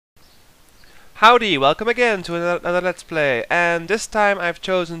Howdy, welcome again to another Let's Play, and this time I've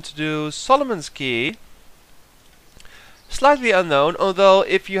chosen to do Solomon's Key. Slightly unknown, although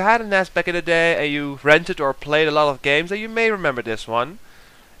if you had an NES back in the day and you rented or played a lot of games, then you may remember this one.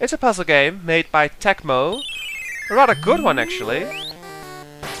 It's a puzzle game made by Tecmo, a rather good one actually.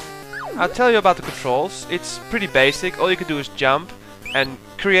 I'll tell you about the controls. It's pretty basic. All you can do is jump and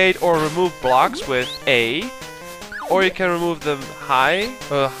create or remove blocks with A. Or you can remove them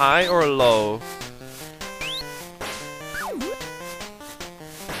high or low.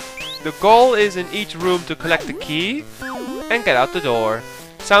 The goal is in each room to collect the key and get out the door.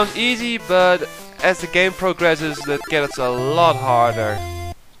 Sounds easy, but as the game progresses, that gets a lot harder.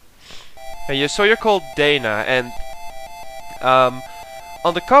 And so you're called Dana, and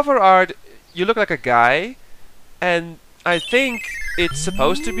on the cover art, you look like a guy, and I think it's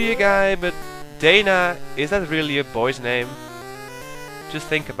supposed to be a guy, but Dana, is that really a boy's name? Just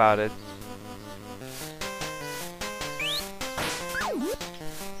think about it.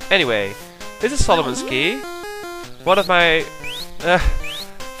 Anyway, this is Solomon's Key. One of my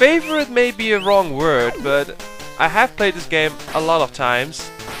favorite may be a wrong word, but I have played this game a lot of times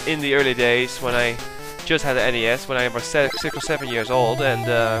in the early days when I just had an NES, when I was 6 or 7 years old,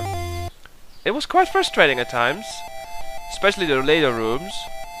 and it was quite frustrating at times, especially the later rooms.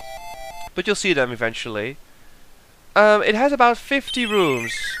 But you'll see them eventually. It has about 50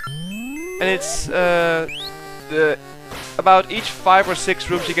 rooms, and it's about each 5 or 6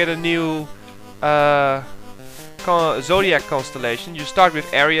 rooms you get a new zodiac constellation. You start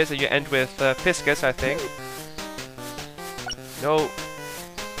with Aries and you end with Pisces, I think. No,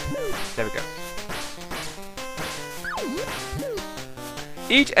 there we go.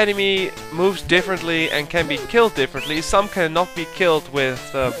 Each enemy moves differently and can be killed differently. Some cannot be killed with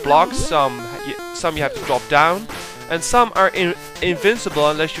blocks, some you have to drop down, and some are invincible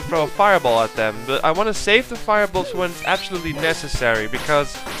unless you throw a fireball at them. But I want to save the fireballs when it's absolutely necessary,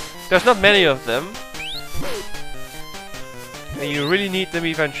 because there's not many of them, and you really need them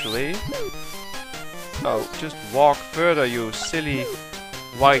eventually. Oh, just walk further, you silly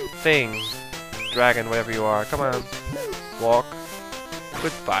white thing. Dragon, whatever you are. Come on. Walk.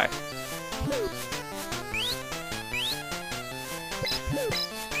 Goodbye.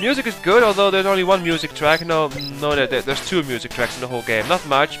 Music is good, although there's only one music track. No, there's 2 music tracks in the whole game. Not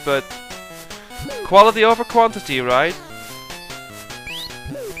much, but quality over quantity, right?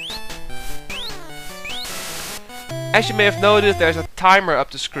 As you may have noticed, there's a timer up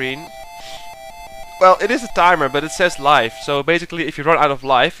the screen. Well, it is a timer, but it says life. So basically, if you run out of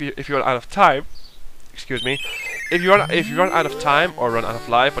life, if you run out of time, excuse me. If you run out of time, or run out of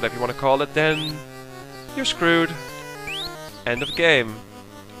life, whatever you want to call it, then you're screwed. End of game.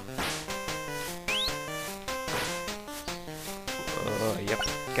 Yep,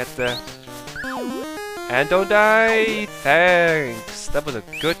 get the... And don't die! Thanks! That was a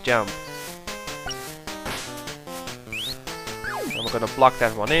good jump. And we're gonna block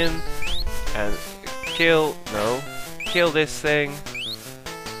that one in. And kill this thing.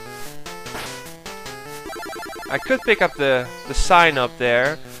 I could pick up the sign up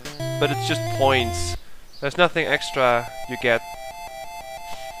there, but it's just points. There's nothing extra you get.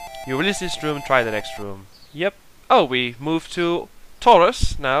 You release this room, try the next room. Yep. Oh, we move to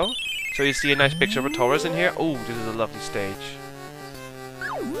Taurus now. So you see a nice picture of a Taurus in here. Oh, this is a lovely stage.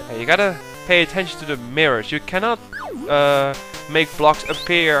 Hey, you gotta pay attention to the mirrors. You cannot make blocks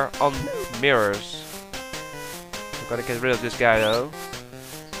appear on mirrors. I'm gonna get rid of this guy though.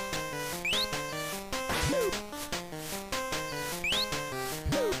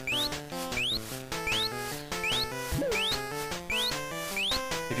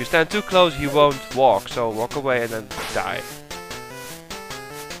 If you stand too close, he won't walk, so walk away and then die.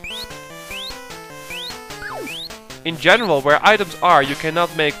 In general, where items are, you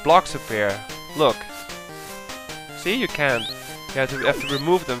cannot make blocks appear. Look. See, you can't. You have to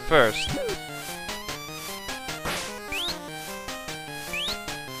remove them first.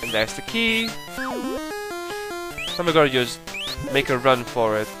 And there's the key. I'm gonna just make a run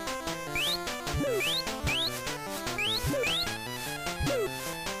for it.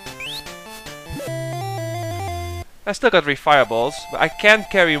 I still got 3 fireballs, but I can't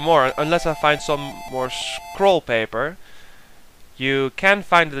carry more unless I find some more scroll paper. You can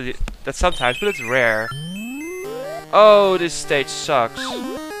find that sometimes, but it's rare. Oh, this stage sucks.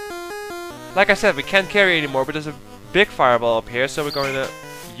 Like I said, we can't carry anymore, but there's a big fireball up here, so we're going to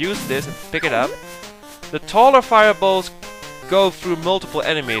use this and pick it up. The taller fireballs go through multiple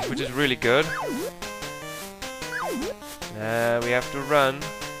enemies, which is really good. We have to run.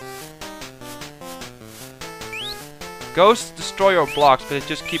 Ghosts destroy your blocks, but they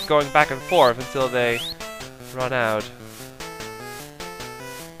just keep going back and forth until they run out.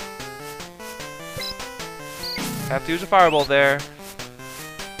 Have to use a fireball there.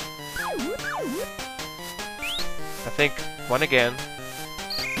 I think one again.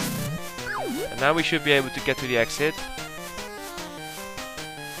 And now we should be able to get to the exit.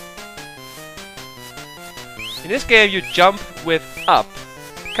 In this game you jump with up.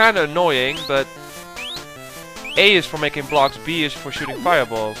 Kinda annoying, but A is for making blocks, B is for shooting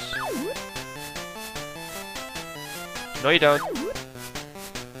fireballs. No you don't.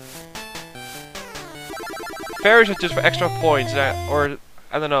 Fairies are just for extra points, or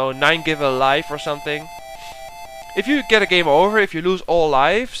I don't know, 9 give a life or something. If you get a game over, if you lose all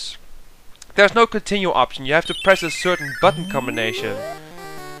lives, there's no continue option. You have to press a certain button combination.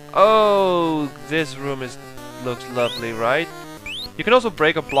 Oh, this room looks lovely, right? You can also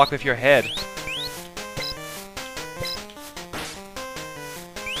break a block with your head.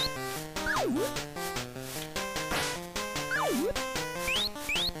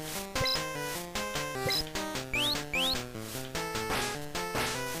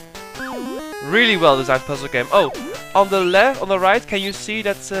 Really well designed puzzle game. Oh, on the left, on the right, can you see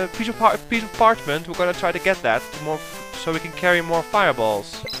that's a piece of parchment? We're gonna try to get that so we can carry more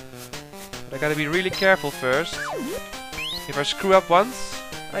fireballs. But I gotta be really careful first. If I screw up once,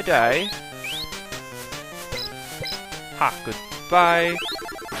 I die. Ha! Goodbye.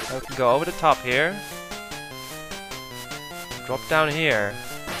 Now we can go over the top here. Drop down here.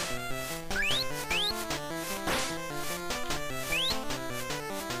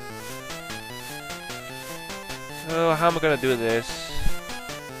 Oh, how am I gonna do this?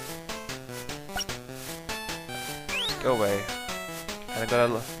 Go away. And I'm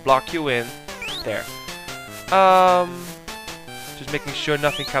gonna block you in. There. Just making sure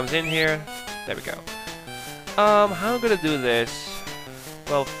nothing comes in here. There we go. How am I gonna do this?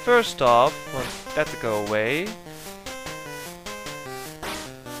 Well, first off, I want that to go away.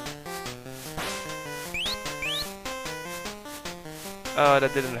 Oh,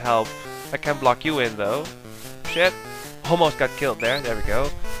 that didn't help. I can block you in though. Shit. Almost got killed there. There we go.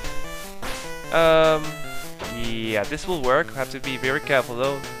 Yeah, this will work. Have to be very careful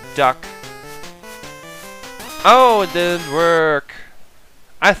though. Duck. Oh, it didn't work.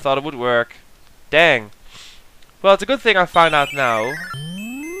 I thought it would work. Dang. Well, it's a good thing I found out now.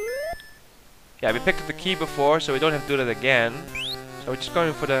 Yeah, we picked up the key before, so we don't have to do that again. So we're just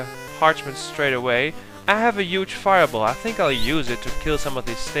going for the parchment straight away. I have a huge fireball. I think I'll use it to kill some of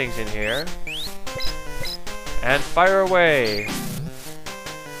these things in here. And fire away.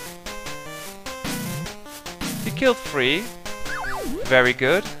 You killed 3. Very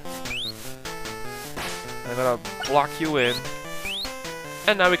good. I'm gonna block you in.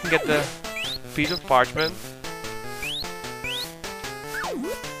 And now we can get the piece of parchment.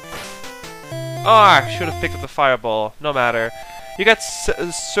 Oh, I should have picked up the fireball. No matter. You get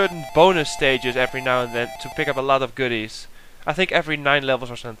certain bonus stages every now and then to pick up a lot of goodies. I think every 9 levels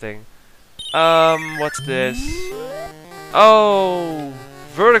or something. What's this? Oh,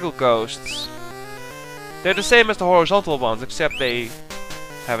 vertical ghosts. They're the same as the horizontal ones, except they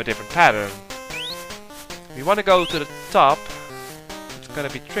have a different pattern. We want to go to the top. It's gonna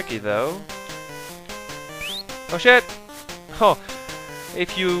be tricky though. Oh shit! Oh,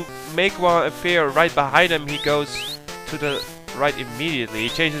 if you make one appear right behind him, he goes to the right immediately. He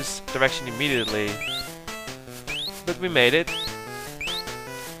changes direction immediately. But we made it.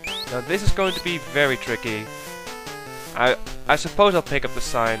 Now this is going to be very tricky. I suppose I'll pick up the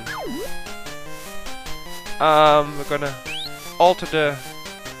sign. We're gonna alter the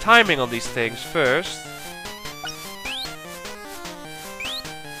timing on these things first.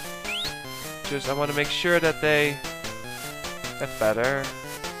 Just I want to make sure that they... That's better.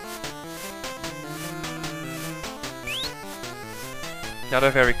 Now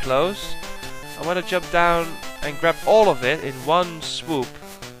they're very close. I want to jump down and grab all of it in one swoop.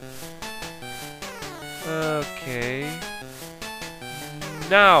 Okay.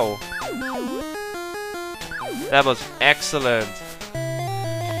 Now! That was excellent.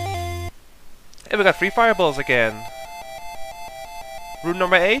 And we got 3 fireballs again. Room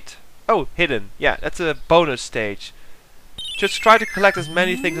number 8? Oh, hidden. Yeah, that's a bonus stage. Just try to collect as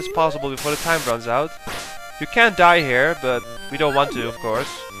many things as possible before the time runs out. You can die here, but we don't want to, of course.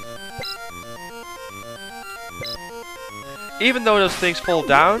 Even though those things fall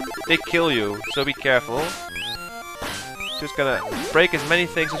down, they kill you, so be careful. Just gonna break as many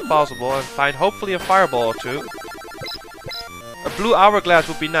things as possible and find hopefully a fireball or 2. A blue hourglass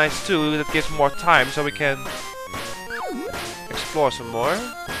would be nice too, that gives more time so we can explore some more.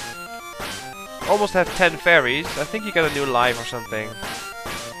 almost have 10 fairies. I think you got a new life or something.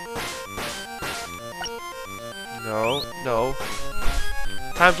 No, no.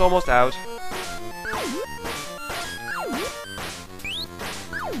 Time's almost out.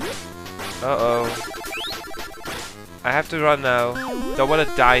 Uh-oh. I have to run now. Don't want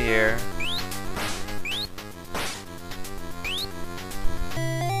to die here.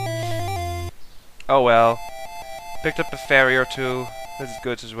 Oh well. Picked up a fairy or two. This is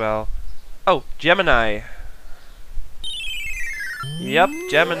good as well. Oh, Gemini. Yep,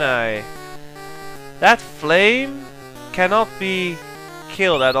 Gemini. That flame cannot be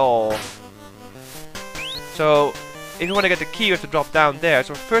killed at all. So, if you want to get the key, you have to drop down there.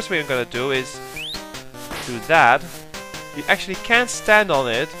 So first thing I'm gonna do is do that. You actually can't stand on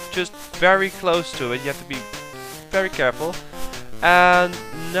it, just very close to it. You have to be very careful. And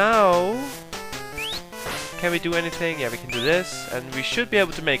now, can we do anything? Yeah, we can do this, and we should be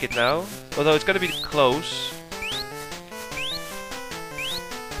able to make it now. Although it's gonna be close.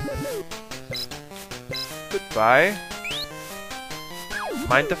 Goodbye.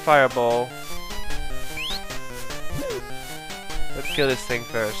 Mind the fireball. Let's kill this thing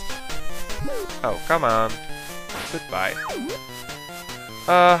first. Oh, come on. Goodbye.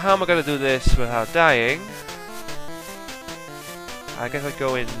 How am I gonna do this without dying? I guess I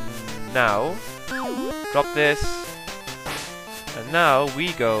go in now. Drop this. And now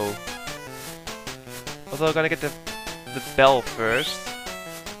we go. Although I'm gonna get the bell first.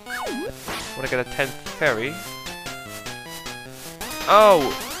 I wanna get a 10th fairy.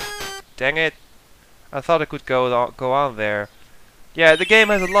 Oh! Dang it. I thought I could go on there. Yeah, the game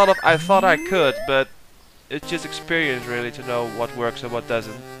has a lot of I thought I could, but it's just experience really to know what works and what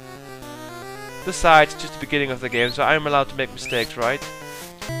doesn't. Besides, it's just the beginning of the game, so I'm allowed to make mistakes, right?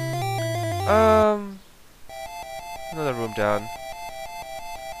 Another room down.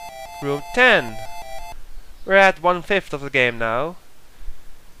 Room 10! We're at 1/5 of the game now.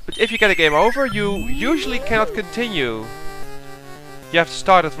 But if you get a game over, you usually cannot continue. You have to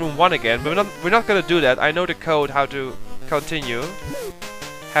start at room 1 again, but we're not gonna do that. I know the code how to continue.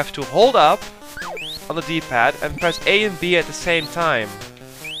 Have to hold up on the D-pad and press A and B at the same time.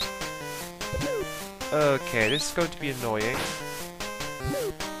 Okay, this is going to be annoying.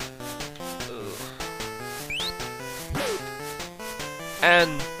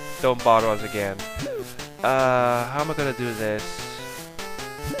 And don't bother us again. How am I gonna do this?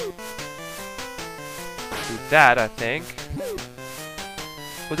 Do that, I think.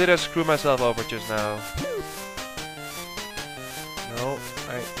 Or did I screw myself over just now? No,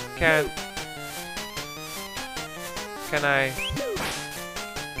 I can't. Can I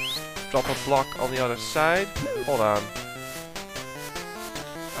drop a block on the other side? Hold on.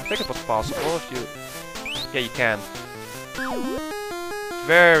 I think it was possible if you... Yeah, you can.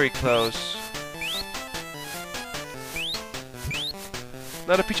 Very close.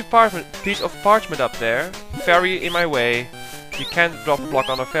 Another piece of parchment up there. Fairy in my way. You can't drop a block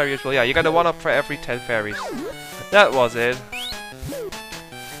on a fairy as well. Yeah, you got a 1-up for every 10 fairies. That was it.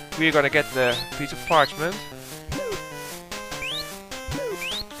 We're gonna get the piece of parchment.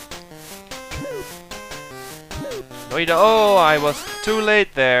 No, you don't. Oh, I was too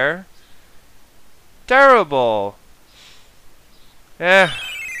late there. Terrible. Yeah.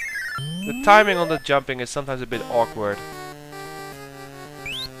 The timing on the jumping is sometimes a bit awkward.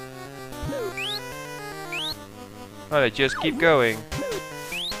 Alright, just keep going.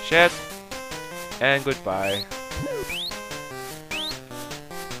 Shit. And goodbye.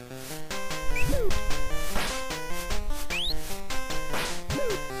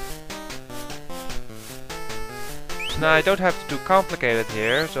 Now I don't have to do complicated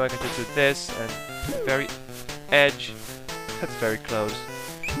here, so I can just do this and to the very edge. That's very close.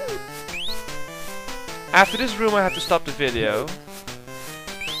 After this room I have to stop the video.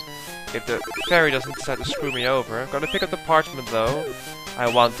 If the fairy doesn't decide to screw me over. I'm gonna pick up the parchment though. I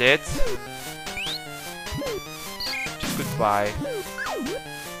want it. Just goodbye.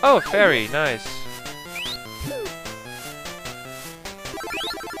 Oh, fairy, nice.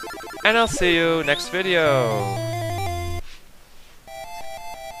 And I'll see you next video.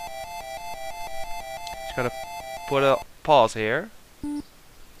 Just gonna put a pause here.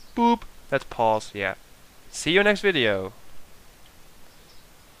 Boop. That's pause, yeah. See you next video.